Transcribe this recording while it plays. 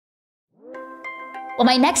Well,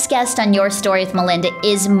 my next guest on Your Story with Melinda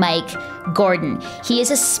is Mike Gordon. He is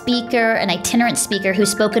a speaker, an itinerant speaker who's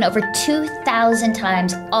spoken over 2,000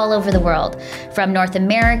 times all over the world, from North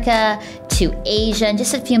America to Asia, and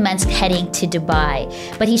just a few months heading to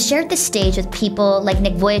Dubai. But he shared the stage with people like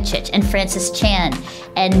Nick Vujicic and Francis Chan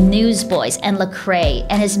and Newsboys and Lecrae,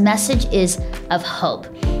 and his message is of hope,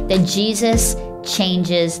 that Jesus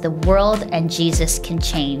changes the world and Jesus can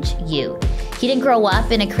change you. He didn't grow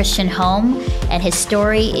up in a Christian home, and his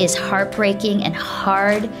story is heartbreaking and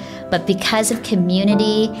hard, but because of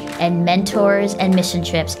community and mentors and mission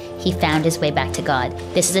trips, he found his way back to God.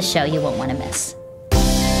 This is a show you won't want to miss.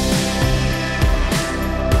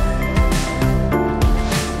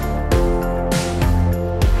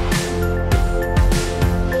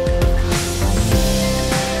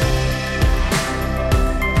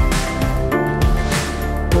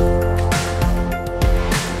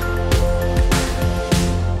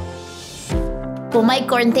 Well, Mike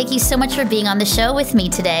Gordon, thank you so much for being on the show with me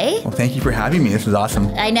today. Well, thank you for having me. This was awesome.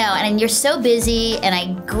 I know, and you're so busy, and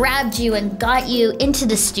I grabbed you and got you into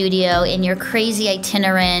the studio in your crazy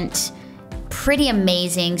itinerant, pretty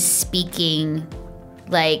amazing speaking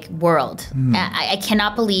world. I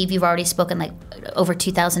cannot believe you've already spoken over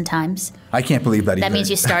 2,000 times. I can't believe that either. That means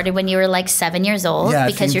you started when you were 7 years old,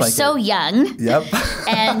 because you're so young. Yep.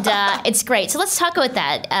 And it's great. So let's talk about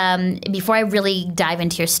that before I really dive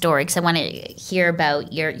into your story, because I want to hear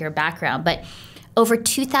about your background. But over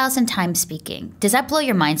 2,000 times speaking, does that blow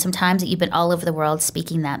your mind sometimes that you've been all over the world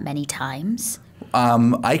speaking that many times?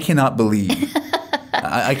 I cannot believe.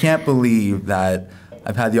 I can't believe that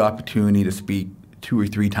I've had the opportunity to speak 2 or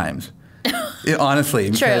 3 times.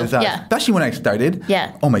 Honestly, because especially when I started,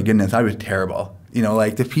 oh my goodness, I was terrible.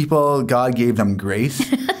 The people, God gave them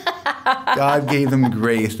grace. God gave them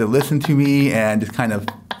grace to listen to me and just kind of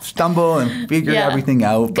stumble and figure everything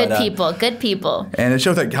out. Good people. And it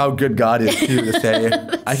shows how good God is too, to say,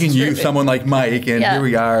 I can use someone like Mike, and here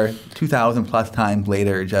we are 2,000 plus times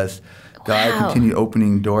later, just God continued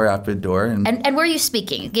opening door after door. And where are you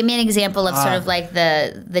speaking? Give me an example of sort of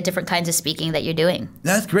the different kinds of speaking that you're doing.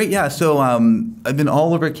 That's great, yeah. So I've been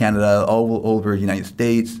all over Canada, all over the United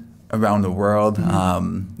States, around the world.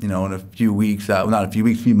 In a few weeks,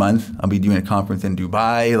 few months, I'll be doing a conference in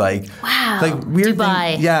Dubai. Weird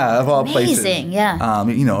Dubai. Thing, of all places. Amazing, yeah.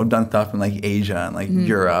 I've done stuff in Asia and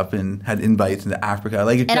Europe, and had invites into Africa.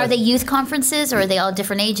 And are they youth conferences, or are they all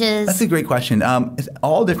different ages? That's a great question. It's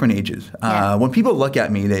all different ages. When people look at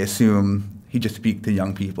me, they assume he just speaks to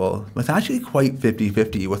young people. But it's actually quite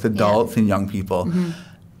 50-50 with adults and young people.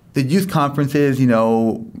 The youth conferences,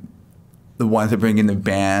 the ones that bring in the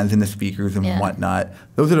bands and the speakers and whatnot,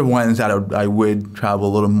 those are the ones that I would travel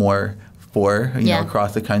a little more for,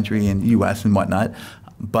 across the country and U.S. and whatnot.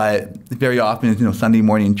 But very often it's, Sunday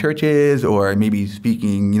morning churches, or maybe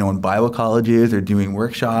speaking, in Bible colleges, or doing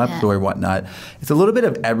workshops or whatnot. It's a little bit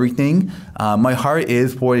of everything. My heart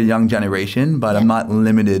is for the young generation, but I'm not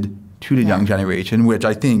limited to the young generation, which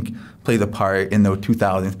I think plays a part in those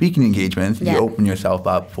 2,000 speaking engagements. You open yourself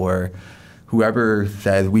up for whoever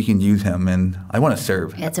says we can use him, and I want to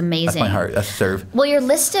serve. That's amazing. That's my heart. That's serve. Well, your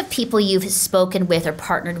list of people you've spoken with or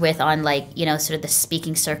partnered with on sort of the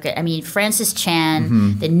speaking circuit. I mean, Francis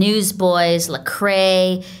Chan, the Newsboys,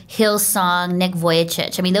 Lecrae, Hillsong, Nick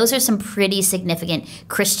Vujicic. I mean, those are some pretty significant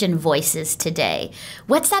Christian voices today.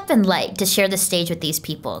 What's that been like to share the stage with these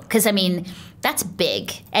people? Because that's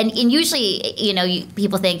big, and usually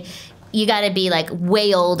people think you got to be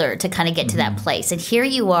way older to kind of get to that place. And here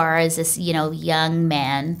you are as this, young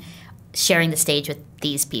man sharing the stage with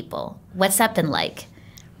these people. What's that been like?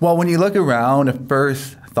 Well, when you look around, the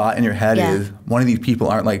first thought in your head is, one of these people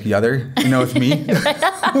aren't like the other. It's me.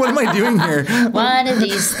 What am I doing here? One of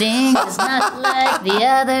these things is not like the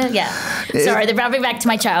other. Yeah. Sorry, they brought me back to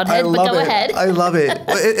my childhood, but go ahead. I love it.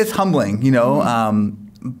 It's humbling,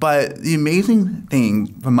 but the amazing thing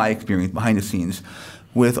from my experience behind the scenes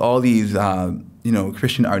with all these,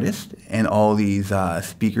 Christian artists and all these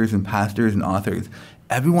speakers and pastors and authors,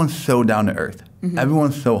 everyone's so down to earth.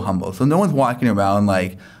 Everyone's so humble. So no one's walking around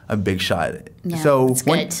like a big shot. So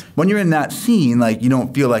when you're in that scene, you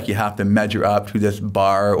don't feel like you have to measure up to this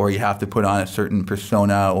bar, or you have to put on a certain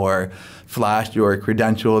persona or flash your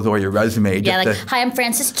credentials or your resume. Hi, I'm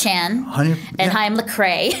Francis Chan, and hi, I'm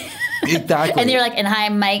Lecrae. Exactly. And you're and hi,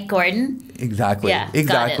 I'm Mike Gordon. Exactly. Yeah,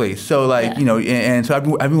 exactly. So and so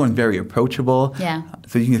everyone's very approachable. Yeah.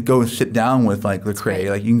 So you can just go and sit down with Lecrae.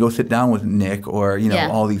 You can go sit down with Nick, or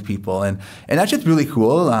all these people, and that's just really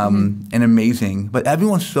cool and amazing. But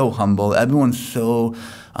everyone's so humble. Everyone's so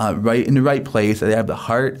right in the right place. They have the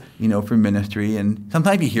heart, for ministry. And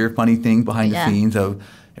sometimes you hear funny things behind the scenes of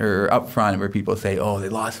or up front where people say, oh, they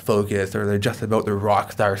lost focus, or they're just about their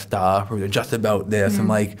rock star stuff, or they're just about this. I'm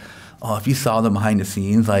like, oh, if you saw them behind the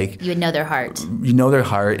scenes, like you would know their heart. You know their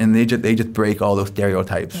heart, and they just break all those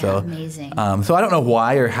stereotypes. Yeah, so amazing. So I don't know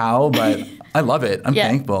why or how, but I love it. I'm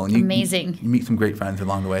thankful. And amazing. You meet some great friends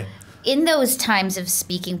along the way. In those times of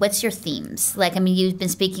speaking, what's your themes? Like, I mean, you've been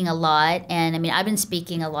speaking a lot, and I mean, I've been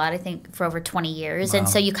speaking a lot, I think, for over 20 years. Wow. And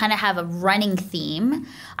so you kind of have a running theme.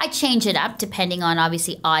 I change it up depending on,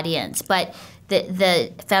 obviously, audience. But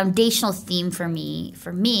the foundational theme for me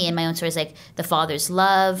in my own story is like the Father's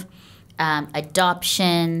love,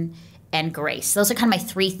 adoption, and grace. Those are kind of my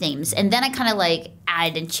three themes. And then I kind of like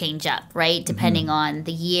add and change up, right? Depending on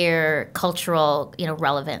the year, cultural,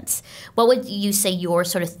 relevance. What would you say your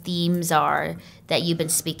sort of themes are that you've been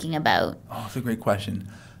speaking about? Oh, that's a great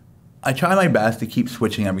question. I try my best to keep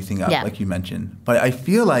switching everything up, like you mentioned. But I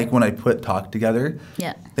feel like when I put talk together,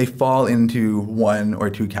 they fall into one or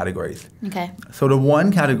two categories. Okay. So the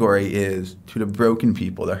one category is to the broken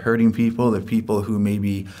people, the hurting people, the people who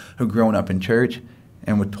maybe have grown up in church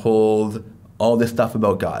and were told all this stuff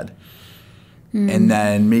about God. And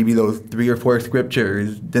then maybe those 3 or 4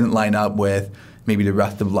 scriptures didn't line up with maybe the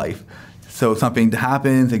rest of life. So something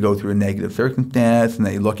happens, they go through a negative circumstance, and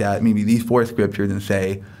they look at maybe these 4 scriptures and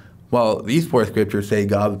say, well, these 4 scriptures say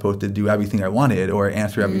God was supposed to do everything I wanted, or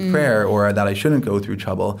answer every prayer, or that I shouldn't go through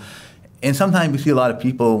trouble. And sometimes we see a lot of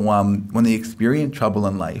people, when they experience trouble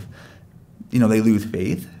in life, they lose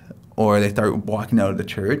faith, or they start walking out of the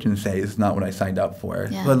church and say, it's not what I signed up for.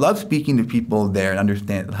 Yeah. So I love speaking to people there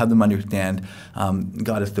and have them understand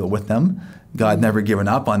God is still with them. God never given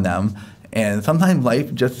up on them. And sometimes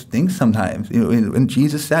life just stinks sometimes. And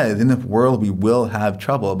Jesus says, in this world we will have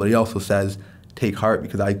trouble, but he also says, take heart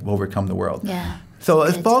because I've overcome the world. Yeah. So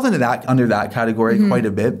it falls under that category quite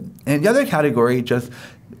a bit. And the other category, just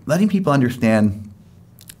letting people understand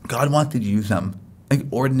God wants to use them. Like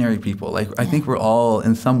ordinary people. I think we're all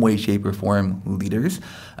in some way, shape, or form leaders.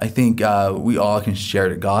 I think we all can share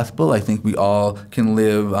the gospel. I think we all can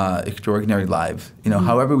live extraordinary lives.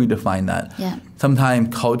 However we define that. Yeah.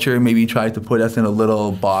 Sometimes culture maybe tries to put us in a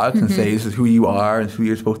little box and say this is who you are and who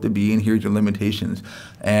you're supposed to be and here's your limitations.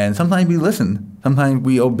 And sometimes we listen. Sometimes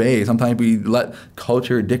we obey. Sometimes we let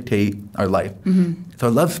culture dictate our life. So I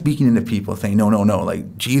love speaking into people, saying, no.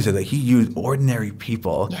 Like Jesus, he used ordinary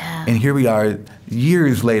people. Yeah. And here we are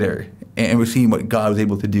years later, and we're seeing what God was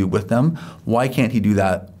able to do with them. Why can't he do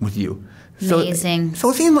that with you? Amazing. So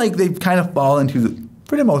it seems like they've kind of fallen into,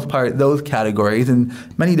 for the most part, those categories and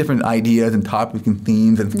many different ideas and topics and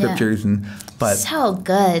themes and scriptures. But so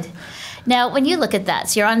good. Now, when you look at that,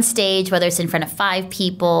 so you're on stage, whether it's in front of 5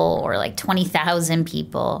 people or like 20,000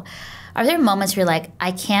 people, are there moments where you're like,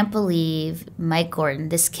 I can't believe Mike Gordon,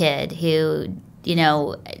 this kid who,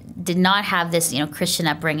 did not have this, Christian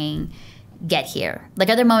upbringing, get here? Like,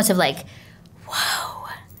 are there moments of like, whoa?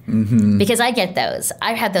 Because I get those.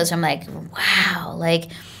 I've had those where I'm like, wow.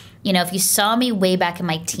 Like, if you saw me way back in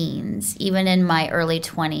my teens, even in my early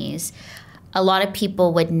 20s, a lot of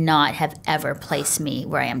people would not have ever placed me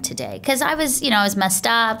where I am today. Because I was, I was messed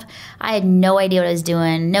up. I had no idea what I was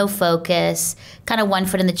doing, no focus, kind of one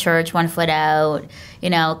foot in the church, one foot out,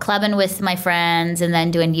 clubbing with my friends and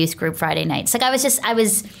then doing youth group Friday nights. Like I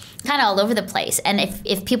was kind of all over the place. And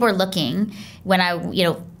if people are looking, when I,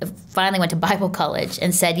 finally went to Bible college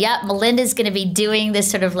and said, yeah, Melinda's going to be doing this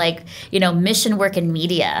sort of like, mission work in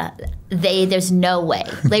media, there's no way.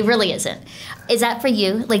 There really isn't. Is that for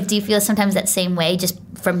you? Like, do you feel sometimes that same way just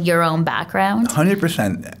from your own background?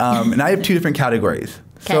 100%. And I have 2 different categories.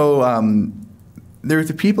 Okay. So there's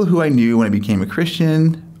the people who I knew when I became a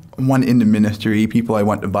Christian, one in the ministry, people I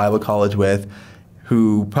went to Bible college with,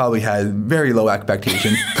 who probably had very low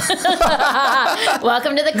expectations.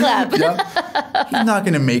 Welcome to the club. Yep. He's not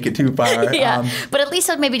going to make it too far. Yeah, but at least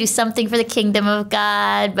he'll maybe do something for the kingdom of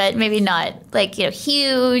God, but maybe not like,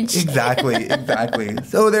 huge. Exactly.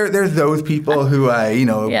 So there's those people who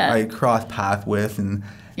I cross paths with, and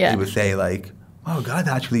they would say like, "Oh, God's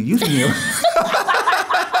actually using you."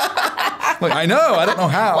 Like, I know, I don't know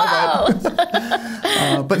how.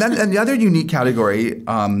 But then the other unique category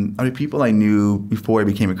are the people I knew before I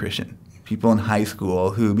became a Christian. People in high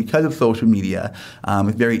school who, because of social media,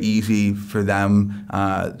 it's very easy for them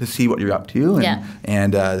to see what you're up to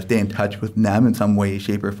and stay in touch with them in some way,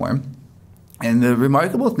 shape, or form. And the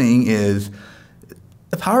remarkable thing is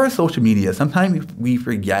the power of social media. Sometimes we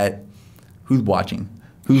forget who's watching,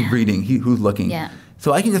 who's reading, who's looking. Yeah.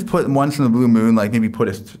 So I can just put once in a blue moon, like maybe put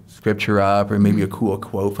a scripture up or maybe a cool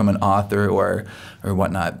quote from an author or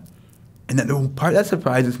whatnot. And then the part that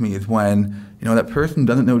surprises me is when, that person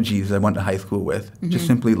doesn't know Jesus I went to high school with, just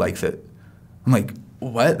simply likes it. I'm like,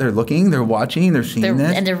 what? They're looking, they're watching, they're seeing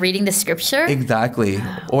this. And they're reading the scripture? Exactly.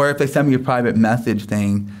 Or if they send me a private message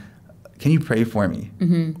saying, can you pray for me?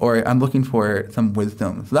 Or I'm looking for some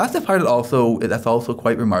wisdom. So that's the part that's also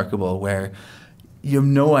quite remarkable, where you have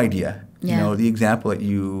no idea, you know, the example that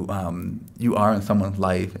you are in someone's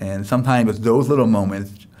life. And sometimes it's those little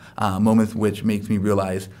moments which makes me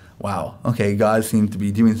realize, wow, okay, God seems to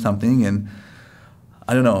be doing something, and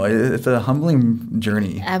I don't know, it's a humbling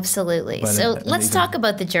journey. Absolutely. So let's talk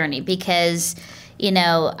about the journey, because, you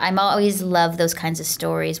know, I'm always love those kinds of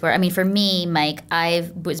stories where, I mean, for me, Mike,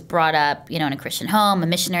 I was brought up, you know, in a Christian home, a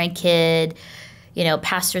missionary kid, you know,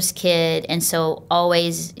 pastor's kid, and so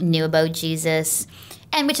always knew about Jesus,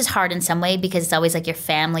 and which is hard in some way because it's always like your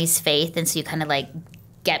family's faith, and so you kind of like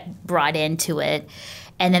get brought into it,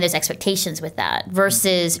 and then there's expectations with that.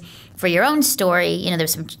 Versus for your own story, you know,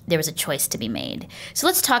 there was a choice to be made. So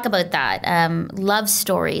let's talk about that, love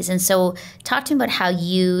stories, and so talk to me about how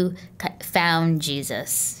you found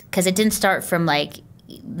Jesus, because it didn't start from like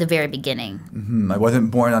the very beginning. I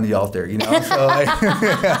wasn't born on the altar, you know. So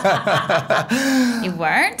You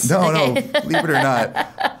weren't? No, believe it or not.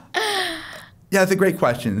 Yeah, it's a great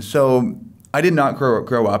question. So I did not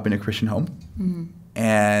grow up in a Christian home,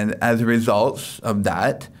 and as a result of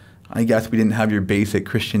that, I guess we didn't have your basic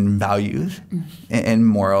Christian values and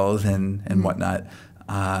morals and whatnot.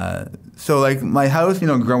 So like my house, you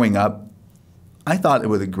know, growing up, I thought it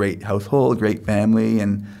was a great household, a great family,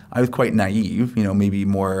 and I was quite naive, you know, maybe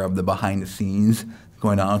more of the behind the scenes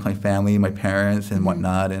going on with my family, my parents and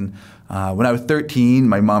whatnot. And when I was 13,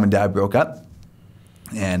 my mom and dad broke up.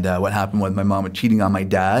 And what happened was my mom was cheating on my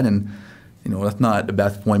dad, and, you know, that's not the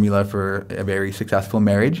best formula for a very successful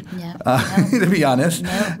marriage, to be honest.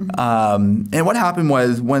 And what happened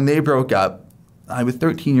was when they broke up, I was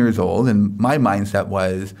 13 years old, and my mindset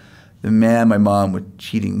was the man my mom was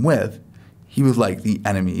cheating with, he was like the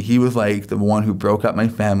enemy. He was like the one who broke up my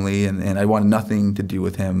family, and I wanted nothing to do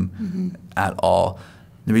with him at all.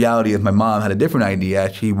 The reality is my mom had a different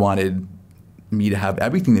idea. She wanted me to have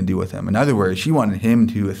everything to do with him. In other words, she wanted him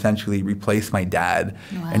to essentially replace my dad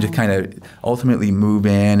and just kind of ultimately move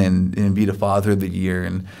in and be the father of the year.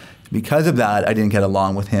 And because of that, I didn't get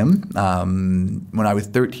along with him. When I was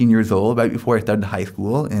 13 years old, right before I started high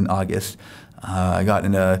school in August, I got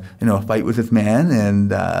in a fight with this man, and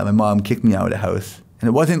my mom kicked me out of the house. And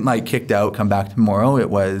it wasn't like kicked out, come back tomorrow. It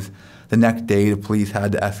was the next day the police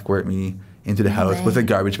had to escort me into the house with a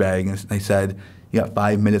garbage bag, and they said, you got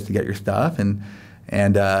 5 minutes to get your stuff. And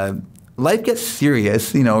life gets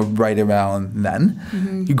serious, you know, right around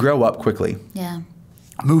then. You grow up quickly. Yeah.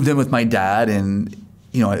 Moved in with my dad, and,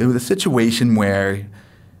 you know, it was a situation where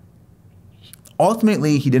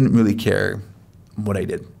ultimately he didn't really care what I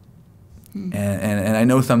did. And I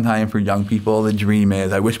know sometimes for young people, the dream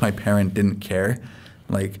is, I wish my parent didn't care.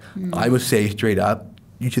 Like, I would say straight up,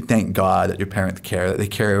 you should thank God that your parents care, that they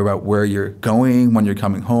care about where you're going, when you're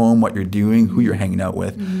coming home, what you're doing, who you're hanging out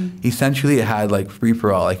with. Essentially, it had like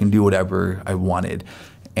free-for-all. I can do whatever I wanted.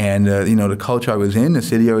 And, you know, the culture I was in, the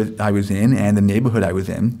city I was in, and the neighborhood I was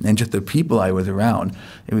in, and just the people I was around,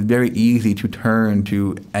 it was very easy to turn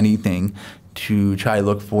to anything to try to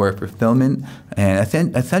look for fulfillment. And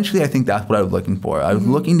essentially, I think that's what I was looking for. I was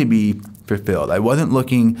looking to be fulfilled. I wasn't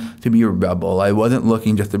looking to be a rebel. I wasn't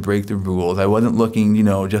looking just to break the rules. I wasn't looking, you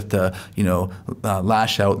know, just to, you know,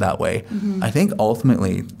 lash out that way. I think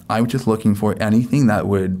ultimately, I was just looking for anything that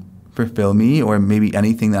would fulfill me, or maybe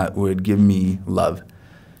anything that would give me love.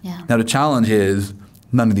 Now, the challenge is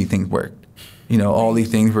none of these things worked. You know, all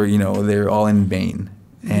these things were, you know, they're all in vain.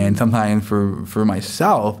 And sometimes for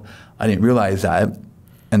myself, I didn't realize that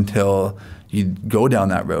until you go down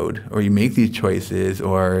that road, or you make these choices,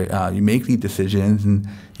 or you make these decisions, and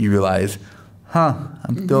you realize,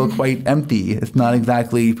 I'm still quite empty. It's not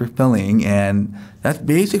exactly fulfilling. And that's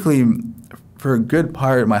basically, for a good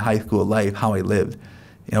part of my high school life, how I lived.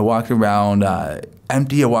 You know, I walked around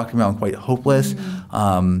empty. I walked around quite hopeless.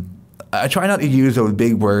 I try not to use those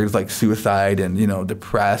big words like suicide and, you know,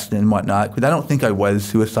 depressed and whatnot, because I don't think I was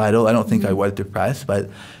suicidal. I don't think I was depressed, but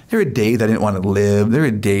there were days I didn't want to live. There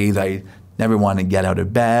were days I never wanted to get out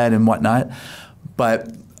of bed and whatnot.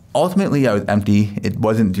 But ultimately, I was empty. It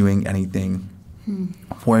wasn't doing anything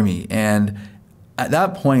for me. And at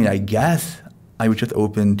that point, I guess I was just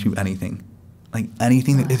open to anything. Like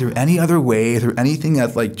anything. Is there any other way? Is there anything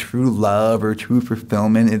that's like true love or true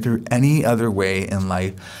fulfillment? Is there any other way in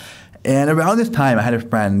life? And around this time, I had a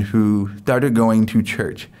friend who started going to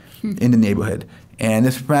church in the neighborhood. And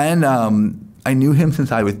this friend, I knew him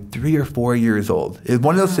since I was 3 or 4 years old. It was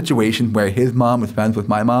one of those situations where his mom was friends with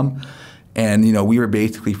my mom. And, we were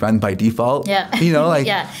basically friends by default. Yeah.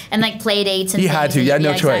 Yeah. And like play dates and You had to. You had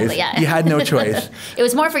no choice. Exactly, yeah. You had no choice. It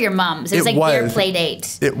was more for your moms. It was like their play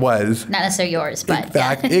date. It was. Not necessarily yours, but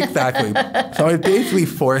Exactly. So I was basically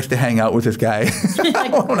forced to hang out with this guy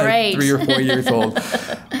when I was 3 or 4 years old.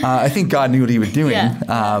 I think God knew what he was doing.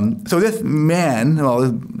 Yeah. So this man, well,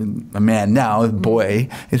 a man now, a boy,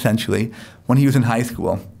 essentially, when he was in high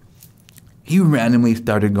school, he randomly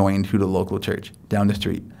started going to the local church down the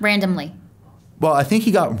street. Randomly. Well, I think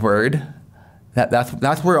he got word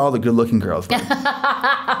that's where all the good-looking girls were.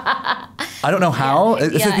 I don't know how. Yeah,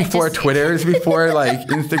 this is before Twitter. This is before like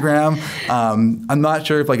Instagram. I'm not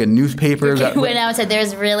sure if like a newspaper went out and said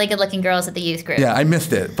there's really good-looking girls at the youth group. Yeah, I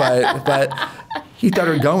missed it, but he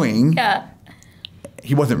started going. Yeah.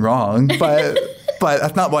 He wasn't wrong, but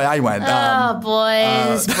that's not why I went.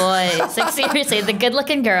 Boys. Like seriously, the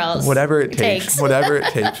good-looking girls. Whatever it takes. Whatever it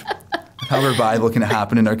takes. How revival can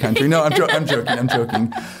happen in our country? No, I'm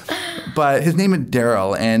joking. But his name is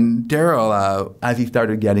Daryl, and Daryl, as he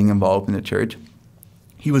started getting involved in the church,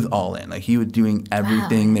 he was all in. Like he was doing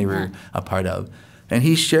everything they were a part of. And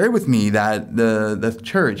he shared with me that the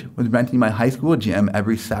church was renting my high school gym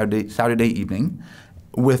every Saturday evening,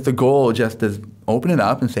 with the goal just to open it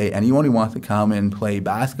up and say anyone who wants to come and play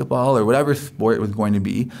basketball or whatever sport it was going to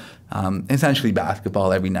be, essentially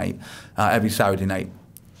basketball every night, every Saturday night.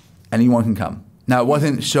 Anyone can come. Now, it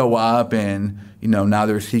wasn't show up and, now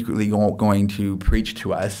they're secretly going to preach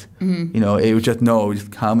to us. Mm-hmm. It was just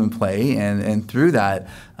come and play. And through that,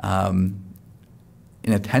 in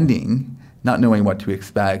attending, not knowing what to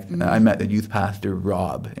expect, I met the youth pastor,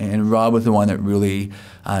 Rob. And Rob was the one that really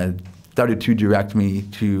started to direct me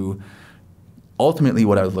to ultimately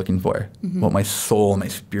what I was looking for, what my soul and my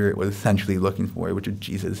spirit was essentially looking for, which was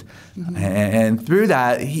Jesus. Mm-hmm. And through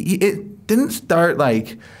that, it didn't start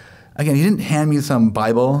like... Again, he didn't hand me some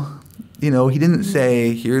Bible, he didn't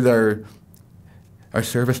say, here's our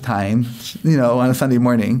service time, on a Sunday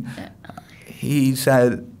morning. He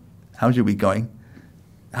said, how's your week going?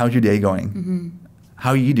 How's your day going? Mm-hmm.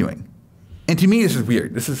 How are you doing? And to me, this is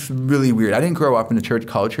weird. This is really weird. I didn't grow up in a church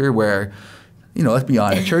culture where, let's be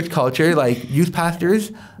honest, church culture, like youth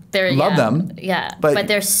pastors, love them. Yeah, but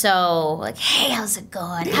they're so like, hey, how's it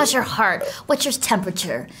going? How's your heart? What's your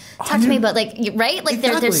temperature? Talk to me about right? Like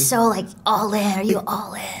exactly. they're so like all in. Are you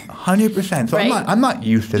all in? 100%. So right? I'm not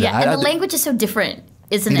used to that. Yeah, and the language is so different,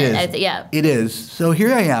 isn't it? Yeah, it is. So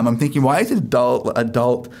here I am. I'm thinking, why is this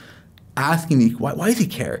adult asking me? Why does he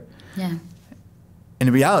care? Yeah. And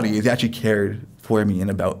the reality is, he actually cared for me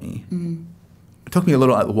and about me. Mm-hmm. It took me a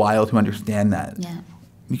little while to understand that. Yeah.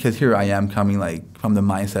 Because here I am coming like from the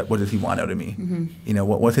mindset, what does he want out of me? Mm-hmm.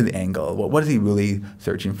 What's his angle? What is he really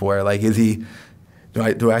searching for? Like, do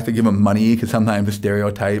I have to give him money? Because sometimes the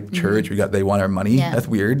stereotype church, they want our money. Yeah. That's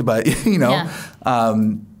weird, but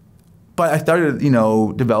but I started,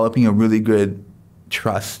 developing a really good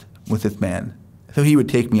trust with this man. So he would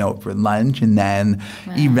take me out for lunch and then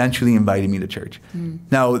eventually invited me to church. Mm.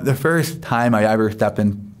 Now, the first time I ever stepped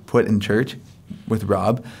foot in church with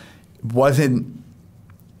Rob wasn't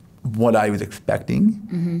what I was expecting.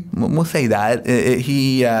 Mm-hmm. We'll say that.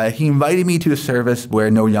 He invited me to a service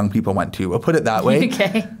where no young people went to. We'll put it that way.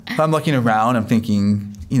 Okay. So I'm looking around, I'm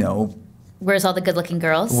thinking, where's all the good-looking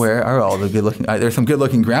girls? Where are all the good-looking... there's some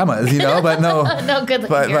good-looking grandmas, but no... no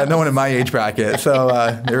good-looking girls. But no one in my age bracket. So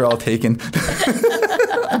they're all taken.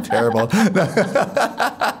 I'm terrible.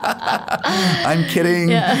 I'm kidding.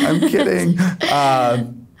 Yeah. I'm kidding.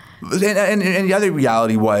 And the other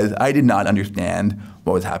reality was I did not understand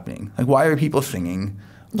what was happening. Like, why are people singing?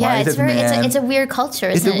 Yeah, it's a weird culture,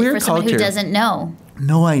 isn't it? For someone who doesn't know.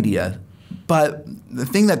 No idea. But the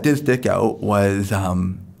thing that did stick out was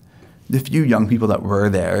the few young people that were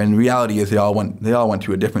there. And the reality is they all went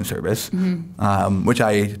to a different service, which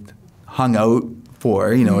I hung out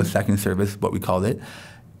for, a second service, what we called it.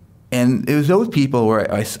 And it was those people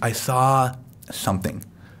where I saw something.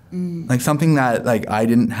 Like something that I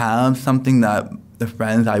didn't have, something that the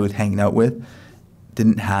friends I was hanging out with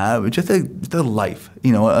didn't have. It's just a life,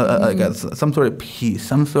 some sort of peace,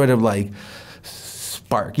 some sort of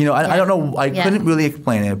spark. I don't know. I couldn't really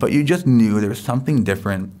explain it, but you just knew there was something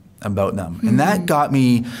different about them, and that got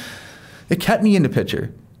me. It kept me in the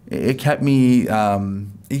picture. It kept me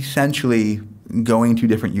essentially going to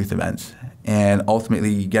different youth events and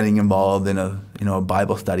ultimately getting involved in a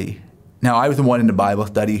Bible study. Now, I was the one in the Bible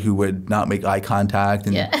study who would not make eye contact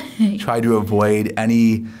and try to avoid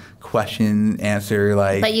any question, answer.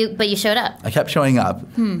 But you showed up. I kept showing up.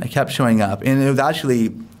 I kept showing up. And it was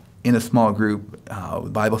actually in a small group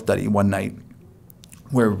Bible study one night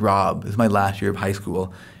where Rob, this is my last year of high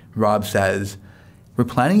school, Rob says, we're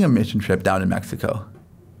planning a mission trip down to Mexico.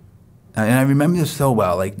 And I remember this so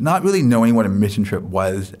well, like not really knowing what a mission trip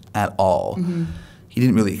was at all. He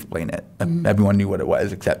didn't really explain it. Everyone knew what it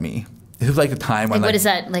was except me. This was like a time when what is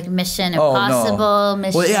that? Like Mission Impossible?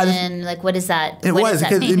 Mission, well, yeah, like what is that? It was,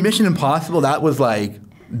 because Mission Impossible, that was like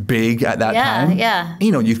big at that time. Yeah.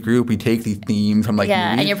 You know, youth group, we take these themes from like movies.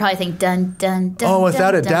 And you're probably thinking, dun, dun, dun. Oh,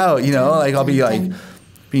 without a doubt, you know, like I'll be like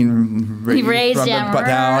being raised from the butt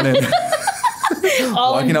down and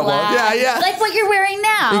walking up walls. Yeah. Like what you're wearing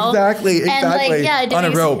now. Exactly. And like, on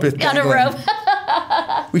a rope. On a rope.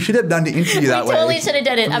 We should have done the interview that way. We totally should have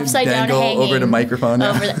done it upside down, hanging over the microphone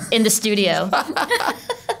in the studio.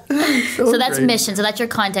 So that's great. mission. So that's your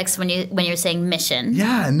context when you're saying mission.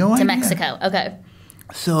 Yeah, no idea. To Mexico. Okay.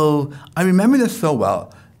 So I remember this so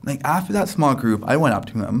well. Like after that small group, I went up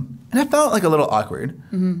to him and I felt like a little awkward.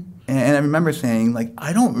 And I remember saying, like,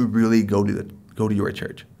 I don't really go to your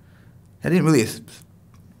church. I didn't really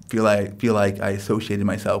feel like I associated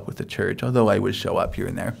myself with the church, although I would show up here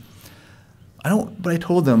and there. But I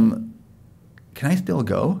told them, can I still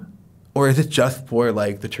go? Or is it just for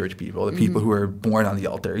like the church people, the people who are born on the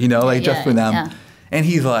altar, you know, like just for them? Yeah. And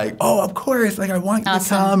he's like, oh, of course, like I want you to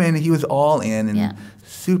come. And he was all in and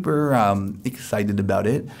super excited about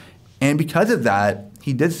it. And because of that,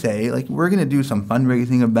 he did say, like, we're going to do some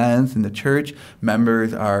fundraising events, and the church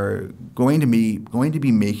members are going to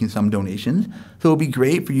be making some donations. So it'll be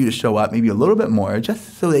great for you to show up maybe a little bit more,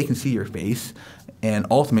 just so they can see your face, and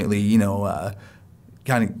ultimately, you know,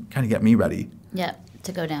 kind of get me ready. Yeah,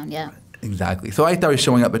 to go down. Yeah. Exactly. So I started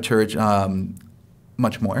showing up at church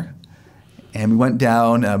much more, and we went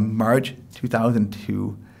down March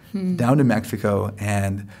 2002 down to Mexico,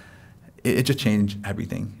 and it just changed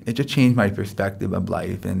everything. It just changed my perspective of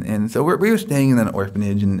life. And so we were staying in an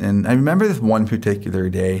orphanage, and I remember this one particular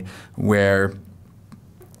day where,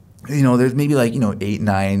 you know, there's maybe like, you know, 8,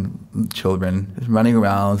 9 children just running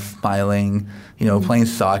around, smiling, you know, playing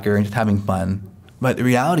soccer and just having fun. But the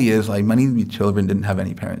reality is, like, many of these children didn't have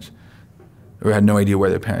any parents or had no idea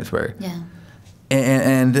where their parents were. Yeah.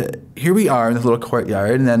 And here we are in this little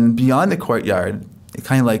courtyard, and then beyond the courtyard, it's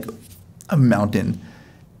kind of like a mountain.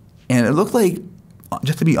 And it looked like,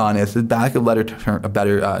 just to be honest, the back of better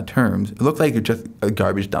terms, it looked like just a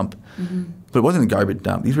garbage dump. But it wasn't a garbage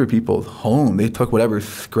dump. These were people's home. They took whatever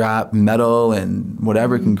scrap, metal, and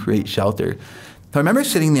whatever can create shelter. So I remember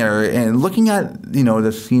sitting there and looking at, you know,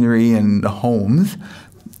 the scenery and the homes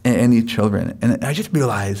and these children. And I just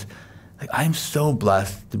realized, like, I'm so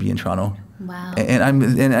blessed to be in Toronto. Wow.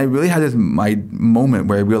 And I really had this moment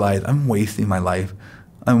where I realized I'm wasting my life.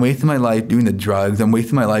 I'm wasting my life doing the drugs. I'm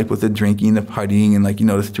wasting my life with the drinking, the partying, and, like, you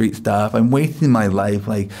know, the street stuff. I'm wasting my life.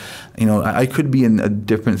 Like, you know, I could be in a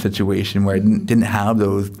different situation where I didn't have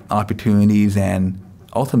those opportunities and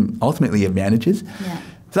ultimately advantages. Yeah.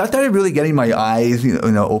 So I started really getting my eyes, you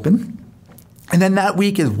know, open. And then that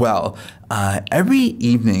week as well, every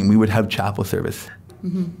evening we would have chapel service.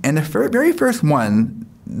 And the very first one,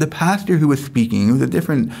 the pastor who was speaking, who was a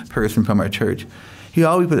different person from our church, he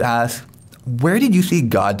always would ask, where did you see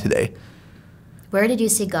God today? Where did you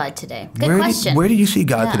see God today? Good question. Where did you see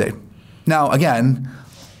God today? Now, again,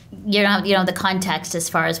 you know the context as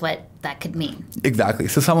far as what that could mean. Exactly.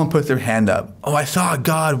 So someone puts their hand up. Oh, I saw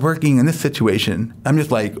God working in this situation. I'm just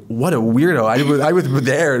like, what a weirdo. I was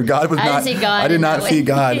there. God was not. I didn't see God. I did not see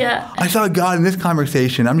God. Yeah. I saw God in this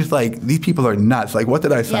conversation. I'm just like, these people are nuts. Like, what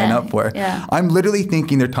did I sign up for? Yeah. I'm literally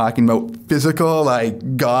thinking they're talking about physical,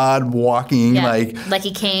 like God walking, like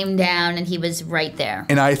he came down and he was right there.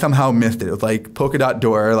 And I somehow missed it. It was like polka dot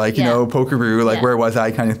door, like, you know, pokeroo, like where was I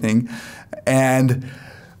kind of thing. And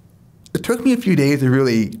it took me a few days to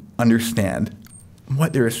really understand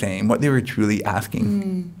what they were saying, what they were truly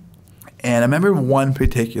asking. And I remember one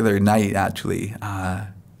particular night, actually, I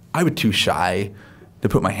was too shy to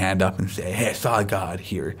put my hand up and say, hey, I saw God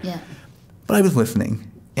here. Yeah. But I was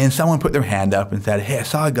listening. And someone put their hand up and said, hey, I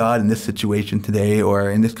saw God in this situation today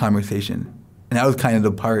or in this conversation. And that was kind of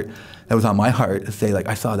the part that was on my heart to say, like,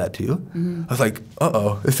 I saw that too. I was like,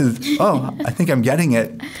 I think I'm getting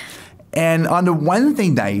it. And on the Wednesday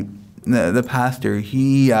night, the pastor,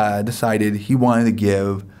 he decided he wanted to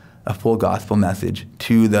give a full gospel message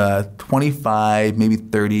to the 25, maybe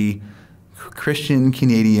 30 Christian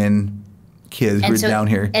Canadian kids who were down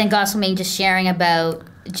here. And gospel meaning just sharing about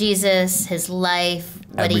Jesus, his life,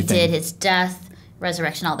 what he did, his death,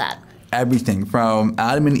 resurrection, all that. Everything from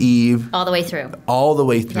Adam and Eve. All the way through. All the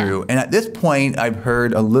way through. Yeah. And at this point, I've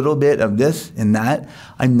heard a little bit of this and that.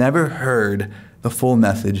 I've never heard the full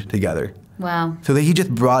message together. Wow. So that he just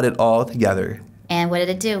brought it all together. And what did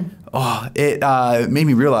it do? Oh, it made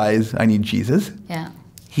me realize I need Jesus. Yeah.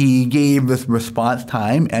 he gave this response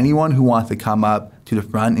time. Anyone who wants to come up to the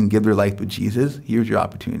front and give their life to Jesus, here's your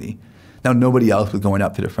opportunity. Now, nobody else was going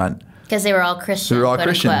up to the front. Because they were all Christian. They were all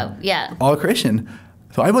Christian. Unquote. Yeah. All Christian.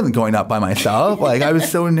 So I wasn't going up by myself. Like, I was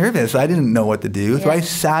so nervous. I didn't know what to do. So I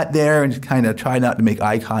sat there and just kind of tried not to make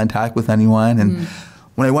eye contact with anyone. And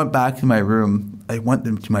when I went back to my room, I went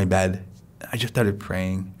to my bed. I just started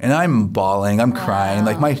praying, and I'm bawling, I'm crying,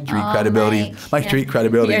 like my street credibility, street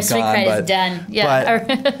credibility is gone. Your street cred is done.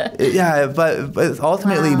 Yeah. But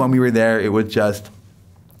ultimately, when we were there, it was just,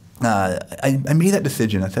 I made that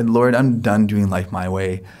decision. I said, Lord, I'm done doing life my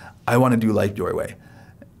way. I want to do life your way.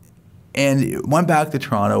 And went back to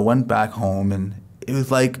Toronto, went back home, and it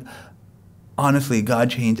was like, honestly, God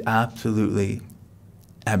changed absolutely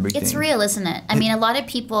everything. It's real, isn't it? I mean, a lot of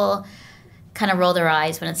people kind of roll their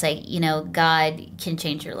eyes when it's like, God can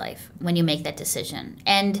change your life when you make that decision.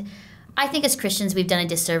 And I think as Christians, we've done a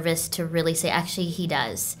disservice to really say, actually, he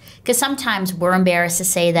does. Because sometimes we're embarrassed to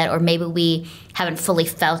say that, or maybe we haven't fully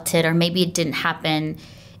felt it, or maybe it didn't happen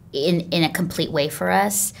in a complete way for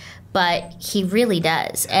us. But he really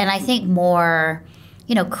does. And I think more,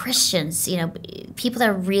 Christians, people that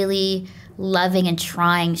are really loving and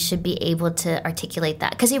trying should be able to articulate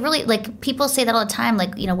that. Because he really, people say that all the time,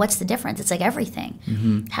 what's the difference? It's like everything.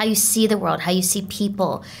 Mm-hmm. How you see the world, how you see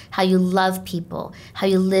people, how you love people, how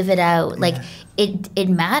you live it out. It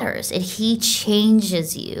matters. He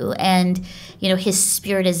changes you. And, his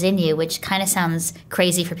spirit is in you, which kind of sounds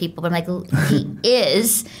crazy for people. But I'm like, he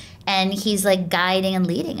is. And he's guiding and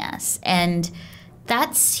leading us. And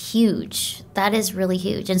that's huge. That is really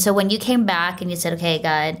huge. And so when you came back and you said, okay,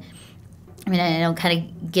 God, I kind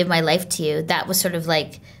of give my life to you, that was sort of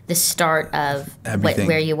the start of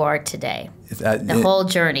where you are today. The whole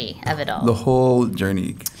journey of it all. The whole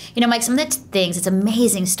journey. Mike, some of the things, it's an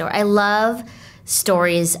amazing story. I love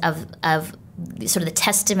stories of sort of the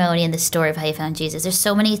testimony and the story of how you found Jesus. There's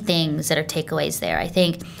so many things that are takeaways there. I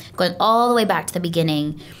think going all the way back to the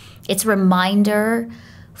beginning, it's a reminder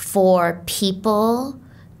for people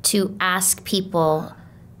to ask people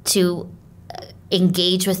to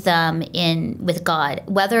engage with them with God,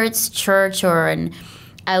 whether it's church or an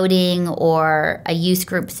outing or a youth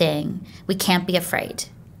group thing. We can't be afraid,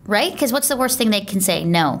 right? Because what's the worst thing they can say?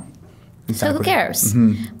 No. Exactly. So who cares?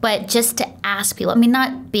 Mm-hmm. But just to ask people,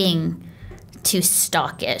 not being too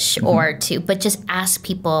stockish but just ask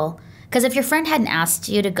people. Because if your friend hadn't asked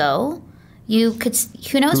you to go, you could,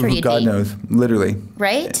 who knows where you'd be. God knows, literally.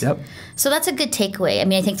 Right? Yep. So that's a good takeaway.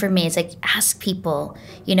 I think for me, it's ask people,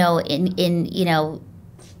 why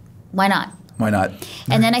not? Why not?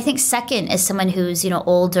 And then I think second is someone who's,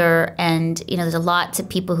 older and, there's a lot of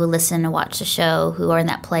people who listen and watch the show who are in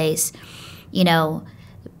that place,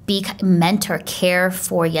 be mentor, care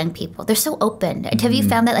for young people. They're so open. Mm-hmm. Have you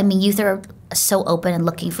found that? Youth are so open and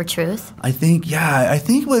looking for truth. I think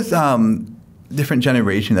with different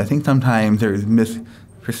generations, I think sometimes there's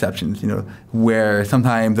misperceptions, where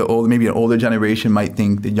sometimes maybe an older generation might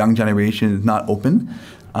think the young generation is not open.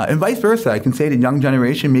 And vice versa. I can say the young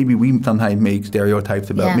generation, maybe we sometimes make stereotypes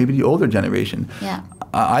about maybe the older generation. Yeah.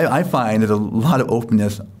 I find there's a lot of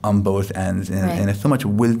openness on both ends, and there's so much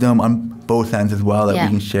wisdom on both ends as well that we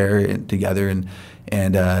can share it together.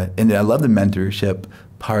 And I love the mentorship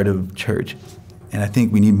part of church. And I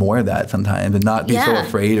think we need more of that sometimes, and not be so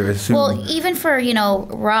afraid or assume. Well, even for,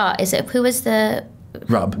 Rob, who was the...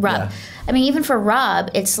 Rob. Yeah. Even for Rob,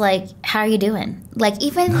 it's how are you doing?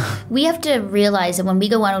 Even we have to realize that when we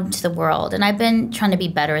go out into the world, and I've been trying to be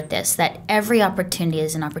better at this, that every opportunity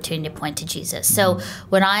is an opportunity to point to Jesus. So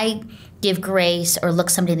when I give grace or look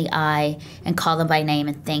somebody in the eye and call them by name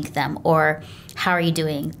and thank them, or how are you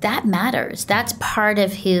doing? That matters. That's part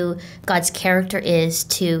of who God's character is,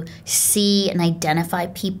 to see and identify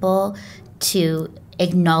people, to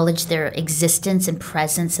acknowledge their existence and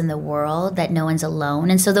presence in the world, that no one's alone.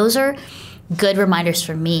 And so those are good reminders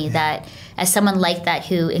for me that as someone like that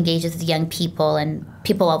who engages with young people and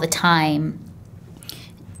people all the time,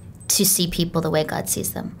 to see people the way God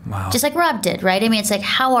sees them. Wow. Just like Rob did, right? It's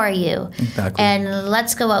how are you? Exactly. And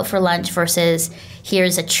let's go out for lunch versus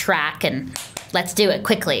here's a track and let's do it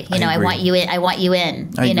quickly. I want you in. I want you in.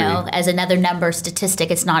 As another number statistic.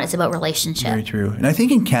 It's not. It's about relationship. Very true. And I think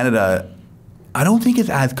in Canada, I don't think it's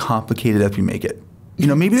as complicated as we make it.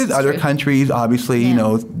 Maybe there's other countries, obviously,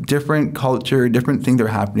 different culture, different things are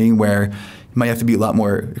happening where you might have to be a lot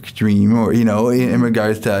more extreme or, in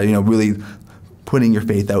regards to, really putting your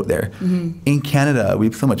faith out there. Mm-hmm. In Canada, we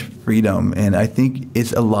have so much freedom, and I think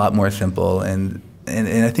it's a lot more simple. And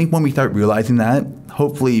I think when we start realizing that,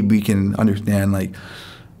 hopefully we can understand,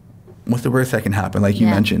 what's the worst that can happen? Like you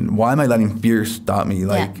mentioned, why am I letting fear stop me?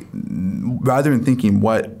 Like, rather than thinking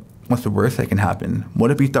what's the worst that can happen,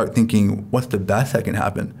 what if we start thinking what's the best that can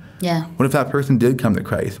happen? Yeah. What if that person did come to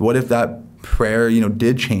Christ? What if that prayer,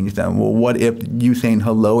 did change them? Well, what if you saying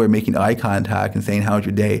hello or making eye contact and saying how's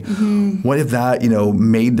your day? What if that,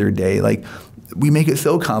 made their day? Like, we make it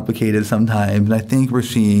so complicated sometimes, and I think we're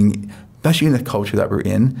seeing, especially in the culture that we're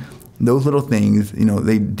in, those little things,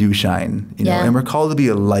 they do shine, and we're called to be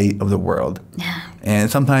a light of the world. Yeah. And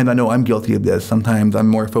sometimes I know I'm guilty of this. Sometimes I'm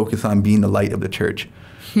more focused on being the light of the church.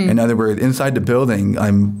 In other words, inside the building,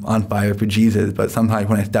 I'm on fire for Jesus, but sometimes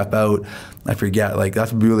when I step out, I forget, like,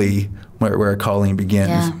 that's really where our calling begins.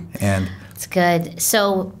 Yeah. And it's good.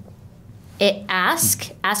 So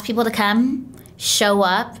ask people to come, show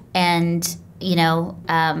up, and,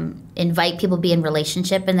 invite people to be in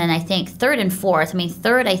relationship. And then I think third,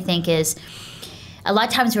 I think is a lot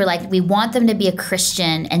of times we're like, we want them to be a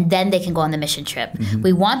Christian and then they can go on the mission trip.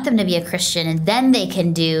 We want them to be a Christian and then they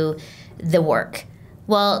can do the work.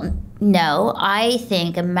 Well, no, I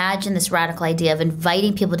think, imagine this radical idea of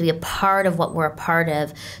inviting people to be a part of what we're a part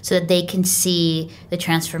of so that they can see the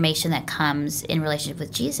transformation that comes in relationship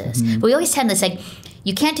with Jesus. But we always tend to say,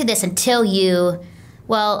 you can't do this until you,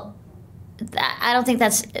 I don't think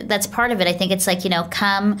that's part of it. I think it's like,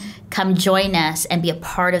 come join us and be a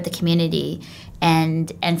part of the community.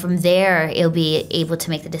 And from there, you'll be able to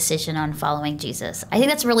make the decision on following Jesus. I think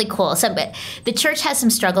that's really cool. So, but the church has some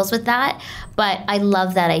struggles with that, but I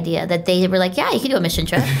love that idea that they were like, yeah, you can do a mission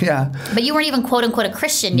trip. Yeah. But you weren't even quote unquote a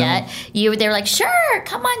Christian yet. They were like, sure,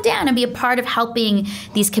 come on down and be a part of helping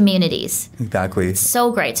these communities. Exactly.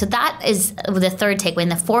 So great. So that is the third takeaway.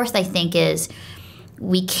 And the fourth, I think, is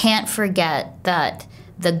we can't forget that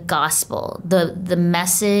the gospel, the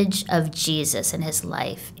message of Jesus and his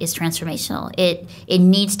life is transformational. It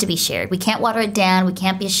needs to be shared. We can't water it down. We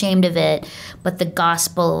can't be ashamed of it. But the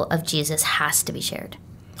gospel of Jesus has to be shared.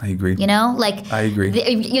 I agree. I agree.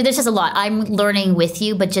 There's just a lot. I'm learning with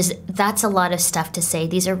you, but just that's a lot of stuff to say.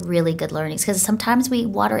 These are really good learnings because sometimes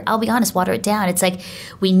I'll be honest, water it down. It's like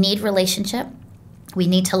we need relationship. We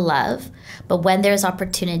need to love. But when there's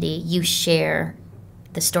opportunity, you share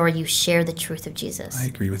the story, you share the truth of Jesus. I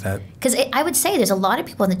agree with that. Because I would say there's a lot of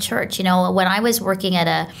people in the church. When I was working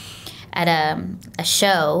at a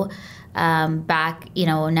show back,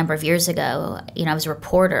 a number of years ago, I was a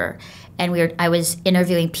reporter, and I was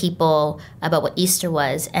interviewing people about what Easter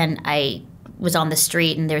was, and I was on the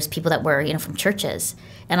street, and there's people that were, from churches,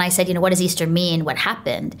 and I said, what does Easter mean? What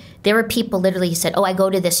happened? There were people literally who said, oh, I go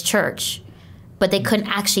to this church, but they couldn't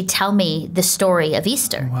actually tell me the story of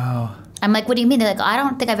Easter. Wow. I'm like, what do you mean? They're like, I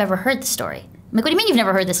don't think I've ever heard the story. I'm like, what do you mean you've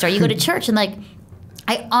never heard the story? You go to church. And like,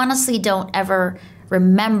 I honestly don't ever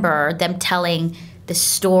remember them telling the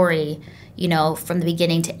story, from the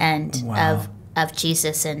beginning to end of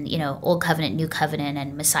Jesus and, Old Covenant, New Covenant,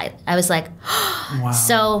 and Messiah. I was like, wow.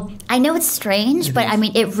 So I know it's strange, but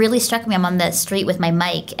it really struck me. I'm on the street with my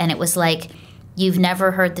mic, and it was like, you've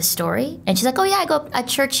never heard the story? And she's like, oh yeah, I go at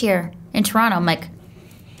church here in Toronto. I'm like,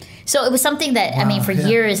 so it was something that, for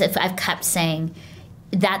years I've kept saying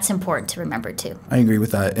that's important to remember too. I agree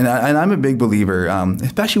with that. And I'm a big believer,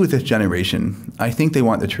 especially with this generation. I think they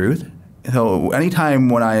want the truth. So anytime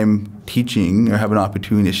when I'm teaching or have an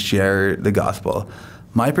opportunity to share the gospel,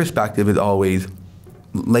 my perspective is always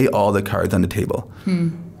lay all the cards on the table.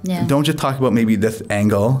 Yeah. Don't just talk about maybe this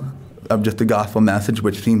angle of just the gospel message,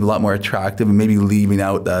 which seems a lot more attractive, and maybe leaving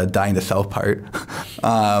out the dying to self part.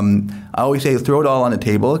 I always say throw it all on the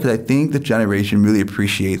table, because I think the generation really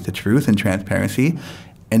appreciates the truth and transparency,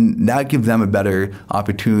 and that gives them a better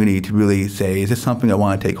opportunity to really say, is this something I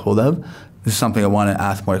want to take hold of? This is something I want to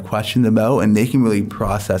ask more questions about, and they can really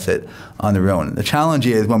process it on their own. The challenge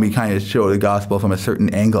is when we kind of show the gospel from a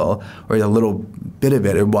certain angle, or a little bit of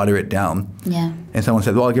it, or water it down. Yeah. And someone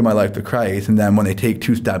says, well, I'll give my life to Christ, and then when they take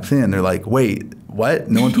 2 steps in, they're like, wait, what?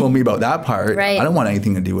 No one told me about that part. Right. I don't want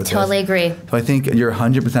anything to do with Totally agree. So I think you're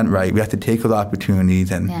 100% right. We have to take those opportunities,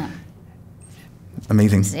 and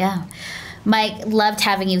amazing. Yeah. Mike, loved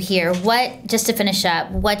having you here. Just to finish up,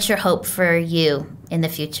 what's your hope for you in the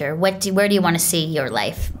future? Where do you want to see your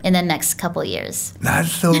life in the next couple of years?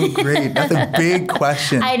 That's so great. That's a big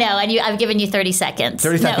question. I know, and I've given you 30 seconds.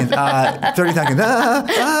 30 seconds. 30 seconds.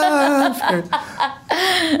 I'm scared.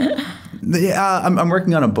 I'm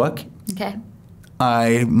working on a book. Okay.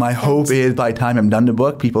 My hope is by the time I'm done the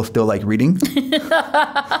book, people still like reading.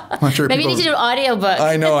 I'm sure Maybe you need to do an audio book.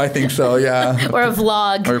 I know, I think so, yeah. Or a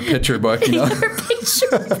vlog. Or a picture book, you know. Or a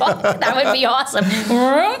picture book. That would be awesome.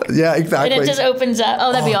 Yeah, exactly. And it just opens up.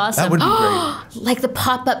 Oh, that'd be awesome. That would be great. Like the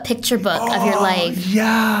pop-up picture book of your life.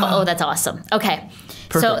 Yeah. Oh, that's awesome. Okay.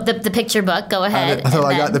 Perfect. So the picture book, go ahead. So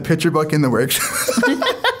I got the picture book in the works.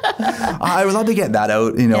 I would love to get that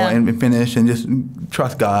out, you know, and finish and just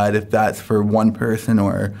trust God if that's for one person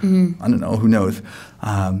or, I don't know, who knows.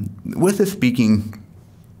 With the speaking,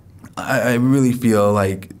 I really feel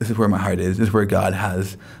like this is where my heart is. This is where God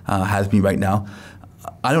has me right now.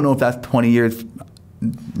 I don't know if that's 20 years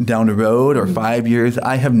down the road or 5 years.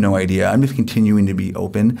 I have no idea. I'm just continuing to be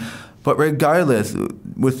open. But regardless,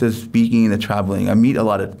 with the speaking and the traveling, I meet a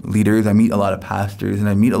lot of leaders, I meet a lot of pastors, and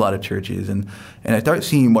I meet a lot of churches. And I start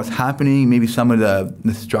seeing what's happening, maybe some of the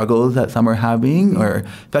struggles that some are having, or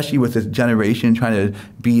especially with this generation trying to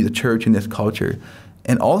be the church in this culture.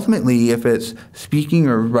 And ultimately, if it's speaking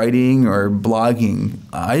or writing or blogging,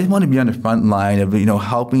 I just want to be on the front line of, you know,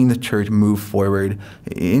 helping the church move forward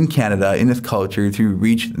in Canada, in this culture, to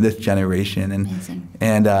reach this generation.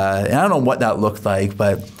 And I don't know what that looks like,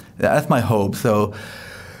 but that's my hope. So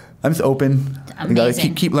I'm just open. I got to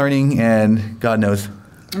keep learning, and God knows.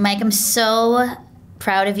 Mike, I'm so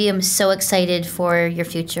proud of you. I'm so excited for your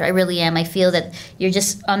future. I really am. I feel that you're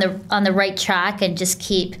just on the right track, and just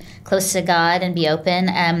keep close to God and be open.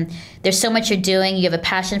 There's so much you're doing. You have a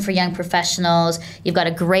passion for young professionals. You've got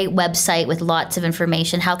a great website with lots of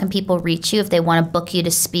information. How can people reach you if they want to book you to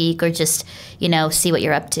speak or just, you know, see what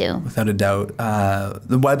you're up to? Without a doubt.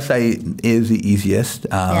 The website is the easiest. So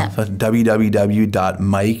it's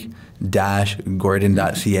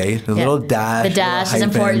www.mike-gordon.ca. The little dash. The dash is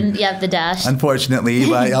important. Yeah, the dash. Unfortunately,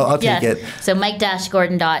 but I'll take it. So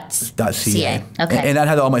mike-gordon.ca. Okay. And that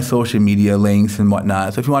has all my social media links and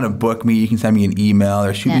whatnot. So if you want to book me, you can send me an email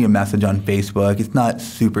or shoot me a message on Facebook. It's not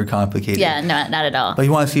super complicated. Yeah, not at all. But if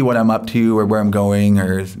you want to see what I'm up to or where I'm going,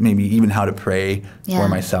 or maybe even how to pray for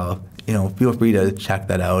myself, you know, feel free to check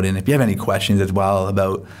that out. And if you have any questions as well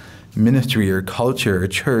about ministry or culture or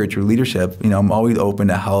church or leadership, you know, I'm always open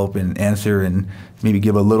to help and answer and maybe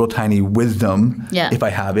give a little tiny wisdom if I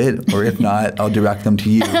have it, or if not, I'll direct them to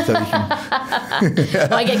you. So you can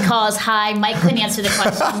Well, I get calls, hi, Mike couldn't answer the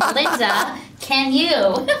question. Melinda, can you?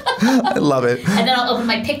 I love it. And then I'll open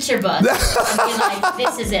my picture book and be like,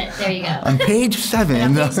 this is it. There you go. On page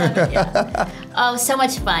 7. Oh, so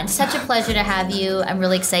much fun. Such a pleasure to have you. I'm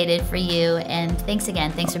really excited for you. And thanks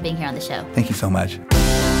again. Thanks for being here on the show. Thank you so much.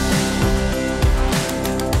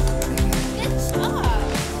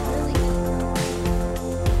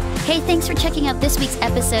 Hey, thanks for checking out this week's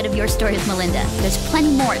episode of Your Story with Melinda. There's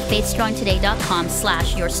plenty more at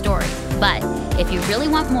faithstrongtoday.com/yourstory. But if you really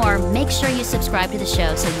want more, make sure you subscribe to the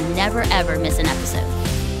show so you never, ever miss an episode.